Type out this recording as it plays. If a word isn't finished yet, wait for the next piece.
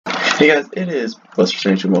Hey guys, it is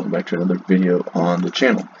Buster72 and welcome back to another video on the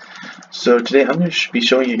channel. So today I'm going to be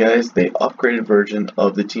showing you guys the upgraded version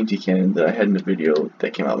of the TNT cannon that I had in a video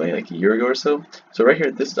that came out maybe like a year ago or so. So right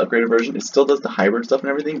here, this is the upgraded version. It still does the hybrid stuff and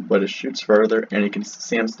everything, but it shoots further and it can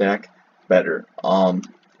sand stack better.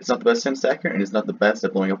 It's not the best sand stacker and it's not the best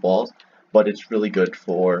at blowing up walls, but it's really good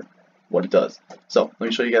for what it does. So let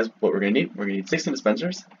me show you guys what we're going to need. We're going to need 16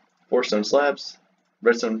 dispensers, 4 stone slabs,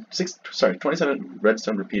 27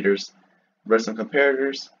 redstone repeaters, redstone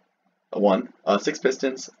comparators, 6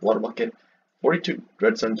 pistons, water bucket, 42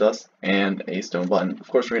 redstone dust, and a stone button. Of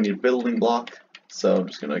course, we're going to need a building block, so I'm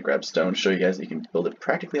just going to grab stone to show you guys that you can build it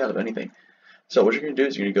practically out of anything. So what you're going to do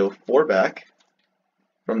is you're going to go 4 back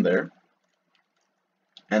from there,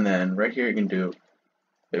 and then right here you can do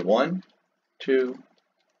a 1, 2,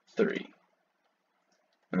 3.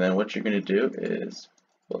 And then what you're going to do is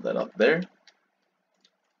build that up there,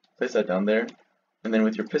 place that down there, and then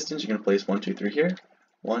with your pistons you're going to place 1, 2, 3 here,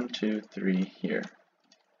 1, 2, 3 here.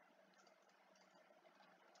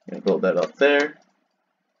 You're going to build that up there,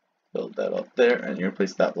 build that up there, and you're going to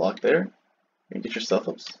place that block there. You can get yourself,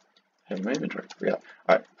 oops, I have my inventory, forgot.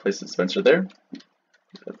 Alright, place the dispenser there,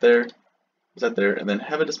 put that there, put that there, and then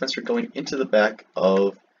have a dispenser going into the back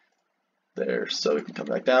of there so it can come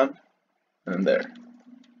back down, and then there.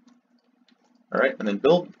 Alright, and then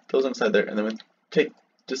build those inside there, and then take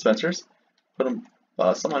dispensers, put them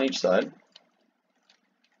some on each side,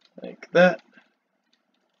 like that.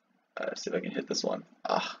 Let's see if I can hit this one.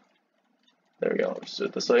 There we go. Let's do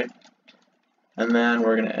it this way. And then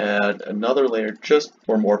we're going to add another layer just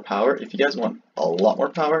for more power. If you guys want a lot more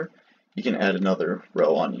power, you can add another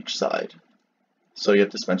row on each side. So you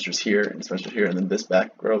have dispensers here and dispensers here, and then this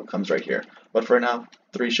back row comes right here. But for now,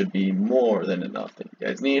 3 should be more than enough that you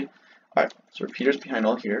guys need. Alright, so repeaters behind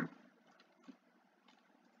all here.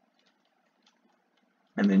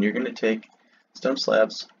 And then you're going to take stone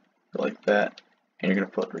slabs, go like that, and you're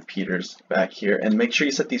going to put repeaters back here. And make sure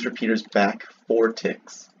you set these repeaters back 4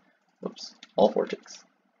 ticks. Oops, all 4 ticks.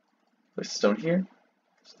 Place the stone here,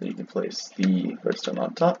 so that you can place the redstone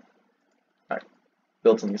on top. Alright,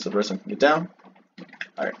 build something so the redstone can get down.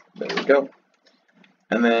 Alright, there we go.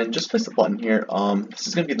 And then just place the button here. This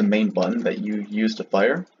is going to be the main button that you use to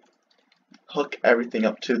fire. Hook everything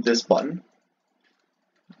up to this button,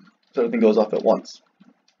 so everything goes off at once.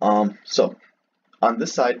 So on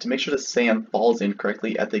this side, to make sure the sand falls in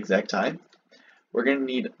correctly at the exact time, we're going to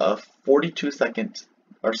need a 42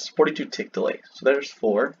 tick delay. So there's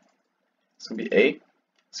 4, it's going to be 8,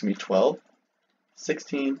 it's going to be 12,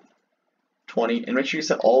 16, 20, and make sure you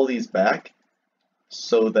set all of these back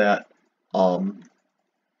so that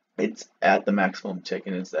it's at the maximum tick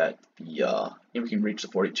and it's at the, you can reach the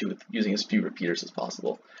 42 with using as few repeaters as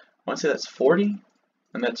possible. I want to say that's 40,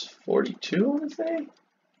 and that's 42, I want to say.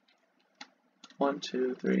 1,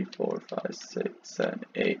 2, 3, 4, 5, 6, 7,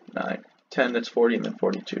 8, 9, 10, that's 40, and then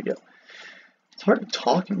 42, yep. It's hard to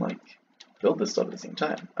talk and like build this stuff at the same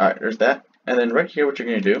time. Alright, there's that. And then right here what you're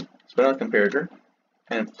going to do is put on a comparator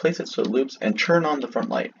and place it so it loops and turn on the front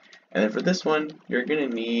light. And then for this one, you're going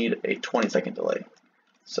to need a 20-second delay.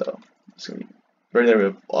 So it's going to be right there we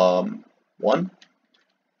have 1,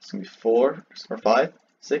 it's going to be 4 or 5,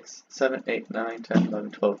 6, 7, 8, 9, 10, 11,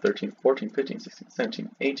 12, 13, 14, 15, 16, 17,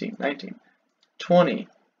 18, 19, 20.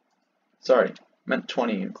 Sorry, meant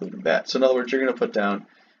 20 including that. So in other words, you're going to put down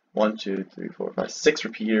 1, 2, 3, 4, 5, 6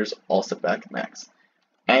 repeaters all set back max.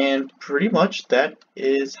 And pretty much that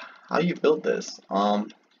is how you build this.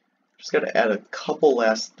 Just got to add a couple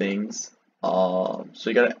last things. So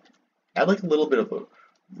you got to add like a little bit of a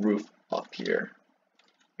roof up here,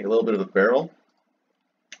 a little bit of a barrel.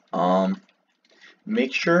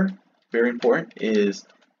 Make sure, very important, is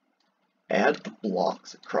add the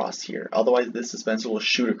blocks across here. Otherwise this dispenser will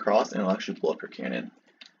shoot across and it'll actually blow up your cannon.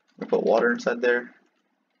 I'm gonna put water inside there.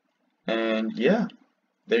 And yeah,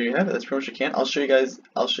 there you have it. That's pretty much your cannon.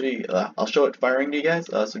 I'll show it firing to you guys.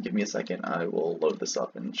 So give me a second. I will load this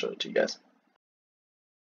up and show it to you guys.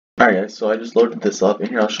 Alright guys, so I just loaded this up and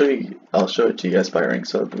here I'll show it to you guys firing.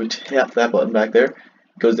 So we tap that button back there, it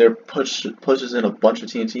goes there, pushes in a bunch of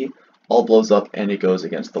TNT, all blows up and it goes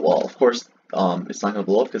against the wall. Of course, it's not going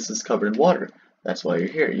to blow up because it's covered in water. That's why you're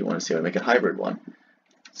here. You want to see how to make a hybrid one.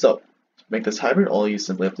 So, to make this hybrid, all you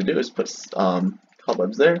simply have to do is put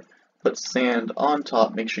cobwebs there, put sand on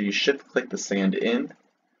top, make sure you shift click the sand in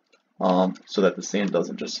so that the sand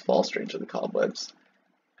doesn't just fall straight into the cobwebs.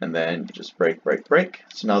 And then you just break.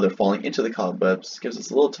 So now they're falling into the cobwebs. Gives us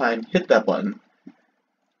a little time. Hit that button.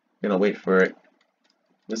 Gonna wait for it.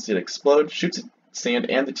 Let's see it explode. Shoots sand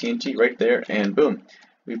and the TNT right there, and boom.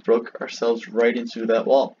 We broke ourselves right into that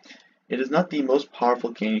wall. It is not the most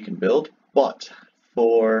powerful cannon you can build, but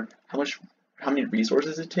for how many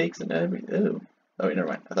resources it takes and everything. Oh wait, never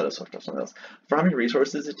mind. I thought it was something else. For how many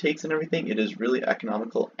resources it takes and everything, it is really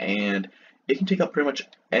economical, and it can take out pretty much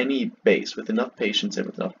any base with enough patience and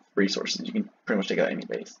with enough resources. You can pretty much take out any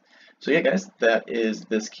base. So yeah, guys, that is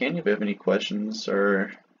this canyon. If you have any questions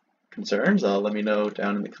or concerns, let me know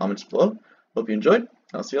down in the comments below. Hope you enjoyed.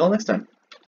 I'll see you all next time.